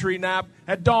his wintry nap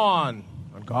at dawn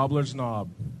on Gobbler's Knob.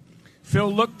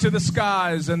 Phil looked to the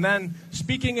skies and then,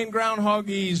 speaking in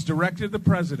groundhogese, directed the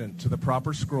president to the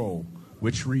proper scroll,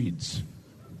 which reads,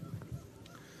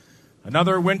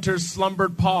 "Another winter's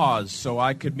slumbered pause so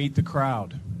I could meet the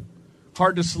crowd.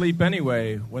 Hard to sleep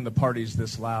anyway when the party's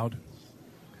this loud.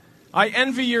 I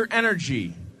envy your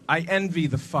energy. I envy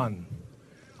the fun.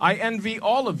 I envy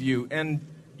all of you and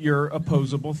your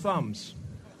opposable thumbs.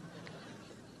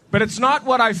 But it's not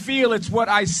what I feel, it's what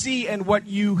I see and what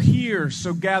you hear.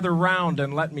 So gather round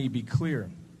and let me be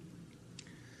clear.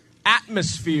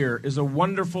 Atmosphere is a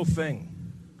wonderful thing,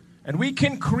 and we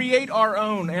can create our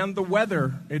own and the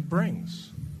weather it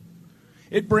brings.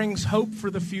 It brings hope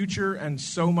for the future and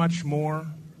so much more.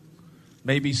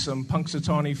 Maybe some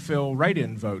Punxsutawney Phil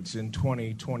write-in votes in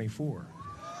 2024.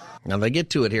 Now, they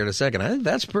get to it here in a second. I think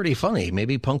that's pretty funny.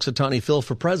 Maybe Punxsutawney Phil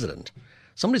for president.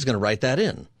 Somebody's going to write that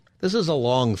in. This is a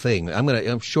long thing.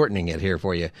 I'm shortening it here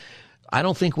for you. I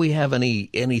don't think we have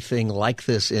anything like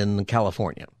this in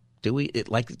California. Do we?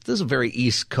 This is a very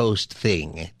East Coast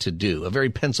thing to do, a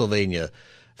very Pennsylvania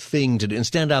thing to do, and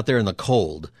stand out there in the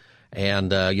cold,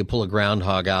 and you pull a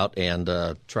groundhog out and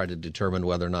try to determine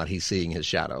whether or not he's seeing his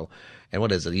shadow. And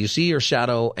what is it? You see your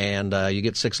shadow, and you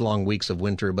get 6 long weeks of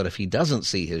winter, but if he doesn't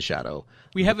see his shadow...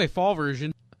 We have a fall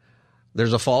version.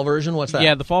 There's a fall version? What's that?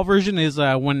 Yeah, the fall version is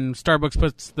when Starbucks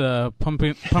puts the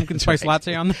pumpkin spice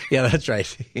latte on there. Yeah, that's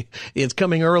right. It's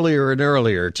coming earlier and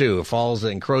earlier, too. Fall's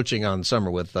encroaching on summer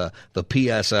with the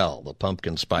PSL, the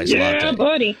pumpkin spice latte. Yeah,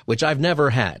 buddy. Which I've never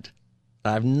had.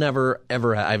 I've never,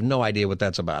 ever had. I have no idea what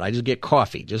that's about. I just get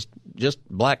coffee, just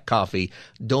black coffee.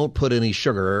 Don't put any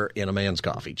sugar in a man's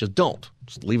coffee. Just don't.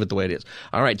 Just leave it the way it is.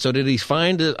 All right, so did he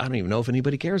find it? I don't even know if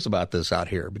anybody cares about this out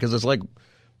here because it's like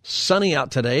sunny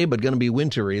out today, but going to be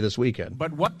wintry this weekend.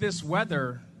 But what this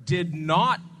weather did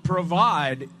not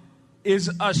provide is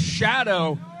a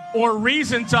shadow or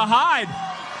reason to hide.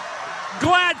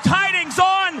 Glad tidings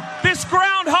on this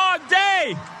Groundhog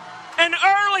Day. An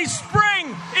early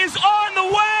spring is on the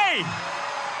way.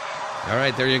 All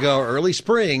right, there you go. Early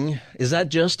spring. Is that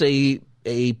just a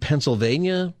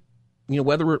Pennsylvania,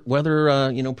 weather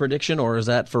prediction, or is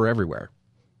that for everywhere?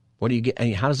 What do you get?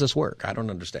 How does this work? I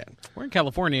don't understand. We're in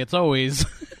California. It's always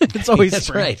spring. That's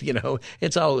right.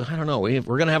 It's all. I don't know. We're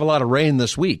going to have a lot of rain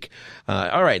this week.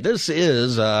 All right. This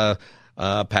is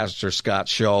Pastor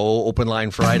Scott's show, Open Line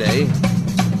Friday.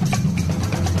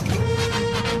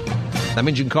 That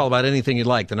means you can call about anything you'd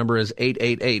like. The number is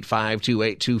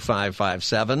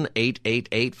 888-528-2557,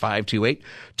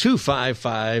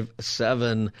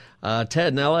 888-528-2557.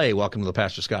 Ted in L.A., welcome to the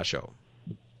Pastor Scott Show.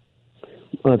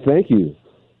 Thank you.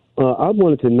 I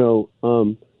wanted to know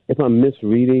if I'm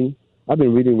misreading. I've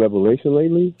been reading Revelation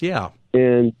lately. Yeah.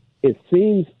 And it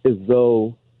seems as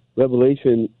though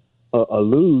Revelation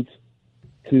alludes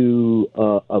to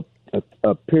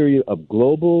a period of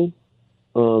global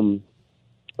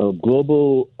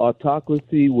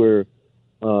autocracy where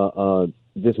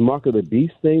this mark of the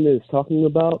beast thing that it's talking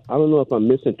about, I don't know if I'm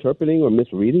misinterpreting or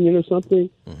misreading it or something,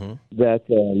 that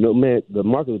the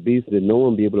mark of the beast, that no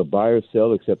one be able to buy or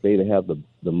sell except they to have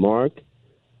the mark,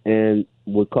 and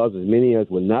would cause as many as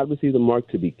would not receive the mark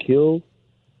to be killed.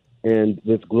 And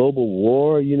this global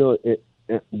war,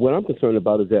 what I'm concerned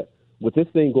about is that with this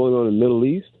thing going on in the Middle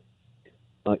East,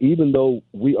 even though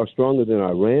we are stronger than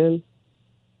Iran,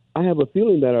 I have a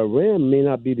feeling that Iran may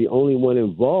not be the only one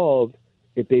involved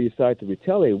if they decide to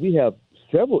retaliate. We have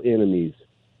several enemies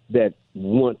that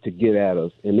want to get at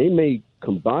us, and they may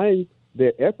combine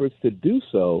their efforts to do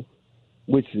so,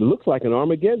 which looks like an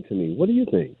Armageddon to me. What do you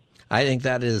think? I think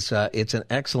that is it's an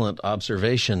excellent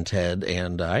observation, Ted,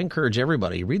 and I encourage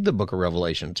everybody, read the book of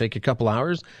Revelation. Take a couple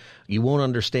hours. You won't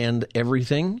understand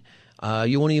everything.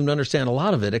 You won't even understand a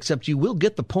lot of it, except you will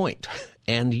get the point,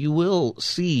 and you will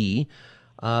see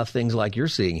things like you're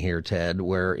seeing here, Ted,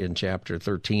 where in chapter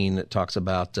 13 it talks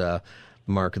about the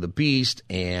mark of the beast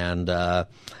and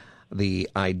the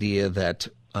idea that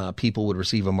people would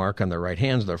receive a mark on their right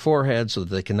hands, their forehead, so that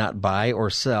they cannot buy or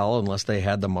sell unless they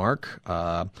had the mark.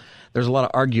 There's a lot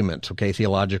of argument,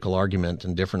 theological argument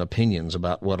and different opinions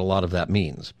about what a lot of that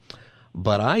means.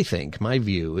 But I think my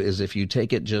view is if you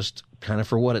take it just kind of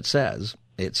for what it says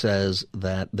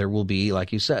that there will be,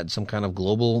 like you said, some kind of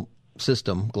global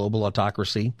system, global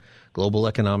autocracy, global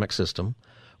economic system,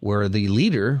 where the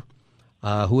leader,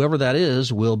 whoever that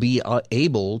is, will be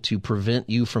able to prevent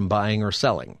you from buying or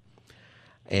selling.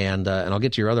 And I'll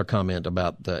get to your other comment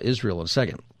about Israel in a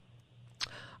second.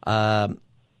 And,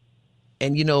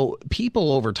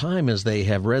 people over time, as they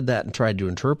have read that and tried to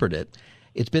interpret it,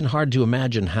 it's been hard to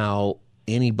imagine how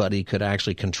anybody could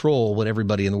actually control what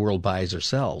everybody in the world buys or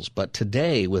sells. But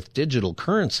today, with digital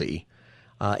currency,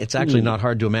 it's actually not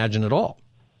hard to imagine at all.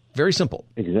 Very simple.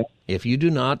 Exactly. If you do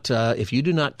not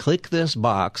click this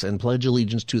box and pledge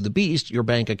allegiance to the beast, your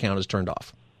bank account is turned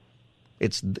off.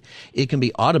 It can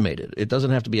be automated. It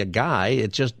doesn't have to be a guy.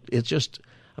 It's just.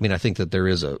 I mean, I think that there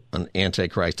is an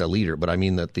antichrist, a leader, but I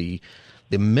mean that the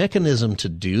mechanism to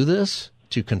do this,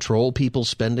 to control people's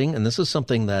spending, and this is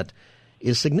something that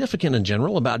is significant in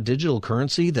general about digital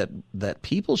currency that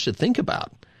people should think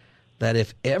about. that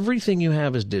if everything you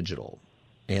have is digital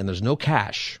and there's no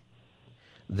cash,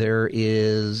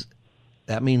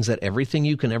 that means that everything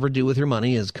you can ever do with your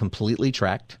money is completely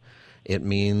tracked. It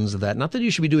means that, not that you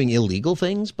should be doing illegal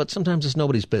things, but sometimes it's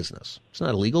nobody's business. It's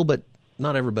not illegal, but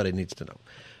not everybody needs to know.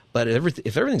 But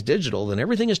if everything's digital, then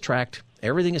everything is tracked,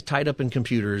 everything is tied up in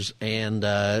computers, and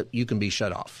you can be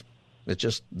shut off. It's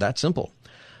just that simple.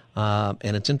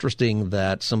 And it's interesting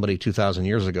that somebody 2,000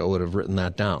 years ago would have written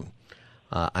that down.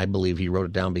 I believe he wrote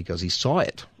it down because he saw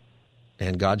it,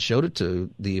 and God showed it to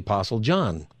the Apostle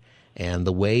John. And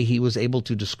the way he was able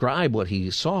to describe what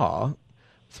he saw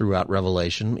throughout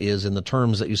Revelation is in the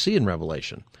terms that you see in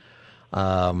Revelation.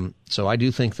 So I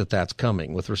do think that that's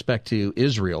coming. With respect to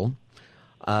Israel,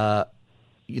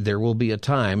 there will be a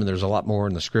time, and there's a lot more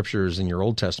in the Scriptures in your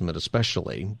Old Testament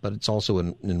especially, but it's also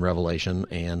in Revelation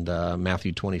and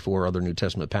Matthew 24, other New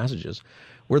Testament passages,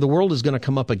 where the world is going to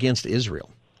come up against Israel,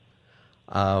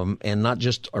 and not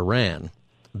just Iran,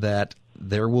 that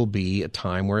there will be a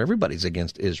time where everybody's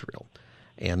against Israel.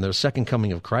 And the second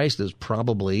coming of Christ is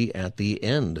probably at the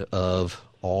end of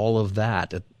all of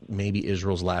that, at maybe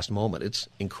Israel's last moment. It's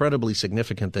incredibly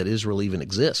significant that Israel even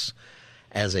exists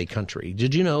as a country.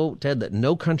 Did you know, Ted, that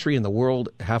no country in the world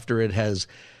after it has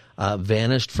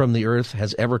vanished from the earth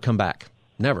has ever come back?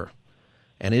 Never.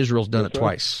 And Israel's done it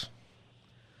twice.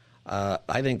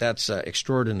 I think that's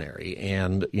extraordinary.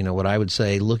 And, what I would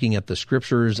say, looking at the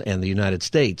Scriptures and the United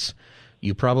States,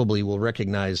 you probably will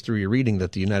recognize through your reading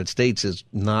that the United States is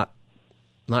not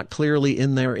clearly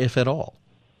in there, if at all.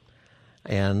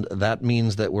 And that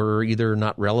means that we're either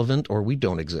not relevant or we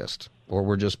don't exist, or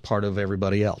we're just part of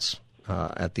everybody else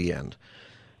at the end.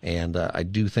 And I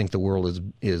do think the world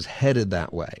is headed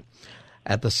that way.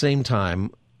 At the same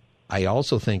time, I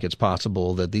also think it's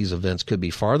possible that these events could be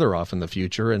farther off in the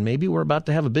future, and maybe we're about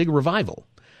to have a big revival.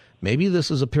 Maybe this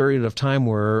is a period of time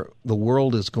where the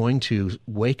world is going to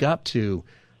wake up to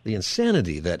the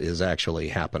insanity that is actually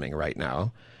happening right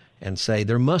now and say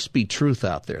there must be truth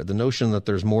out there. The notion that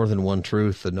there's more than one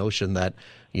truth, the notion that,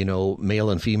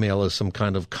 male and female is some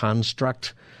kind of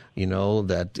construct,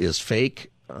 that is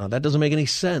fake, that doesn't make any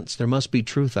sense. There must be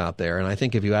truth out there. And I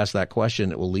think if you ask that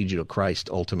question, it will lead you to Christ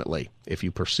ultimately, if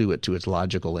you pursue it to its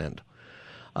logical end.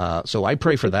 So I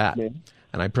pray for that.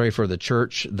 And I pray for the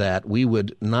church that we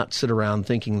would not sit around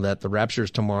thinking that the rapture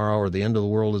is tomorrow or the end of the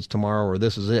world is tomorrow or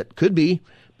this is it. Could be,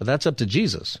 but that's up to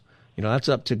Jesus. That's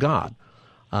up to God.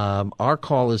 Our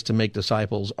call is to make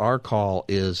disciples. Our call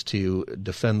is to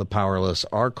defend the powerless.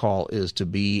 Our call is to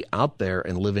be out there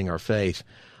and living our faith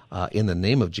in the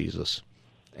name of Jesus.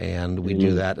 And we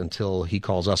do that until he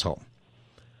calls us home.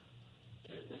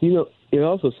 It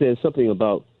also says something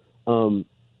about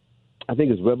I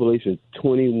think it's Revelation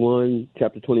 21,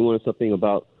 chapter 21, or something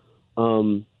about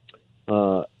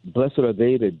blessed are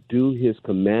they that do his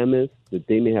commandments, that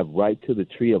they may have right to the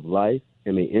tree of life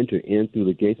and may enter in through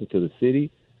the gates into the city.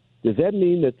 Does that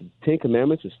mean that the Ten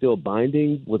Commandments are still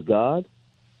binding with God?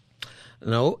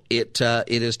 No, it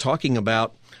is talking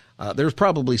about, there's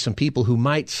probably some people who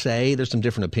might say, there's some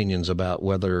different opinions about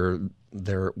whether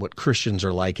what Christians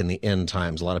are like in the end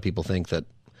times. A lot of people think that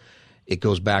it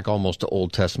goes back almost to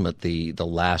Old Testament, the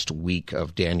last week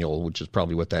of Daniel, which is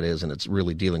probably what that is, and it's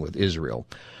really dealing with Israel.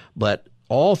 But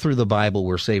all through the Bible,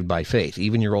 we're saved by faith,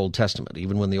 even your Old Testament,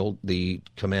 even when the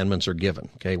commandments are given.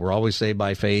 Okay, we're always saved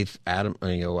by faith.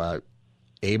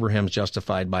 Abraham's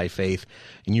justified by faith,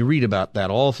 and you read about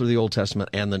that all through the Old Testament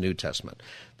and the New Testament.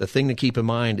 The thing to keep in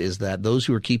mind is that those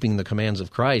who are keeping the commands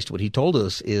of Christ, what he told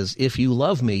us is, if you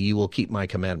love me, you will keep my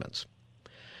commandments.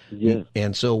 Yeah.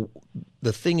 And so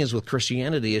the thing is with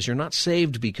Christianity is you're not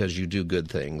saved because you do good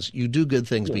things. You do good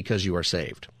things because you are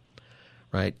saved,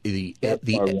 right? The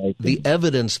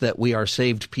evidence that we are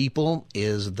saved people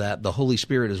is that the Holy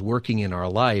Spirit is working in our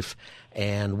life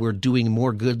and we're doing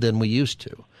more good than we used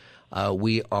to.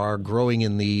 We are growing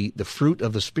in the fruit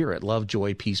of the Spirit, love,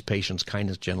 joy, peace, patience,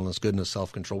 kindness, gentleness, goodness,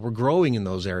 self-control. We're growing in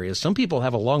those areas. Some people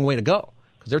have a long way to go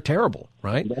because they're terrible,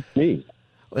 right? That's me.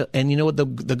 And you know what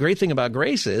the great thing about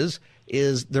grace is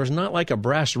there's not like a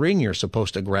brass ring you're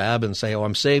supposed to grab and say, oh,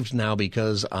 I'm saved now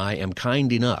because I am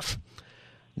kind enough.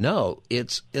 No,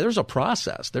 there's a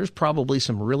process. There's probably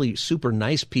some really super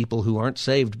nice people who aren't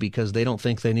saved because they don't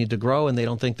think they need to grow and they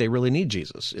don't think they really need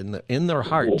Jesus. In their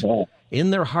heart,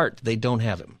 they don't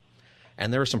have him.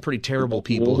 And there are some pretty terrible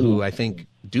people who I think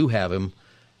do have him.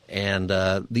 And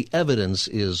the evidence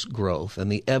is growth,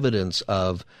 and the evidence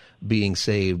of being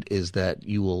saved is that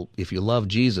you will, if you love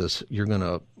Jesus, you're going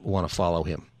to want to follow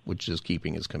him, which is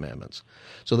keeping his commandments.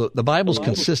 So the Bible's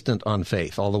consistent on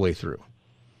faith all the way through.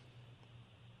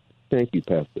 Thank you,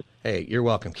 Pastor. Hey, you're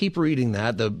welcome. Keep reading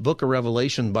that. The book of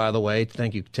Revelation, by the way,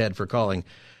 thank you, Ted, for calling,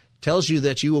 tells you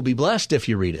that you will be blessed if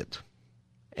you read it.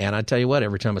 And I tell you what,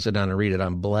 every time I sit down and read it,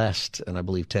 I'm blessed, and I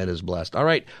believe Ted is blessed. All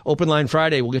right, Open Line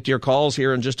Friday. We'll get to your calls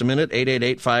here in just a minute,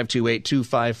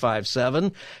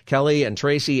 888-528-2557. Kelly and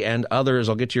Tracy and others,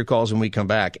 I'll get to your calls when we come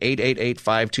back,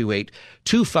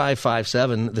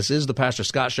 888-528-2557. This is the Pastor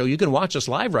Scott Show. You can watch us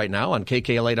live right now on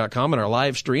KKLA.com and our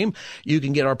live stream. You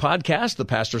can get our podcast, The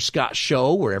Pastor Scott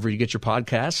Show, wherever you get your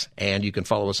podcasts, and you can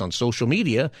follow us on social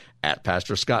media at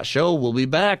Pastor Scott Show. We'll be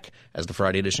back as the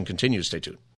Friday edition continues. Stay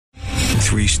tuned.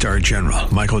 3-star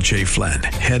General Michael J. Flynn,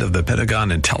 head of the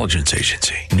Pentagon Intelligence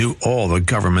Agency, knew all the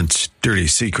government's dirty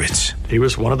secrets. He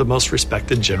was one of the most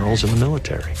respected generals in the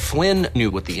military. Flynn knew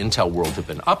what the intel world had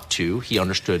been up to. He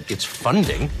understood its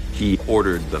funding. He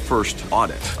ordered the first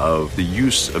audit of the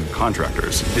use of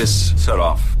contractors. This set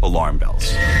off alarm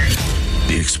bells.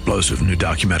 The explosive new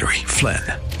documentary, Flynn,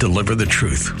 Deliver the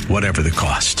Truth, Whatever the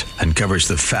Cost, uncovers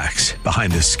the facts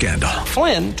behind this scandal.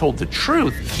 Flynn told the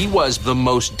truth. He was the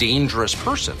most dangerous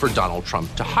person for Donald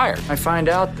Trump to hire. I find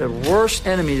out the worst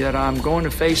enemy that I'm going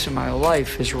to face in my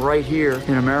life is right here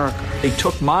in America. They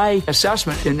took my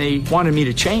assessment and they wanted me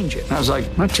to change it. And I was like,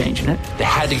 I'm not changing it. They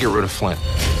had to get rid of Flynn.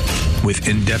 With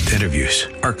in-depth interviews,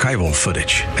 archival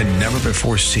footage, and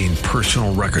never-before-seen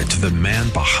personal records of the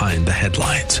man behind the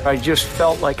headlines. I just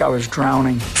felt like I was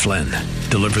drowning. Flynn,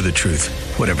 Deliver the Truth,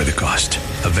 Whatever the Cost.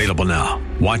 Available now.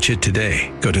 Watch it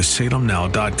today. Go to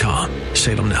salemnow.com.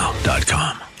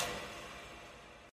 salemnow.com.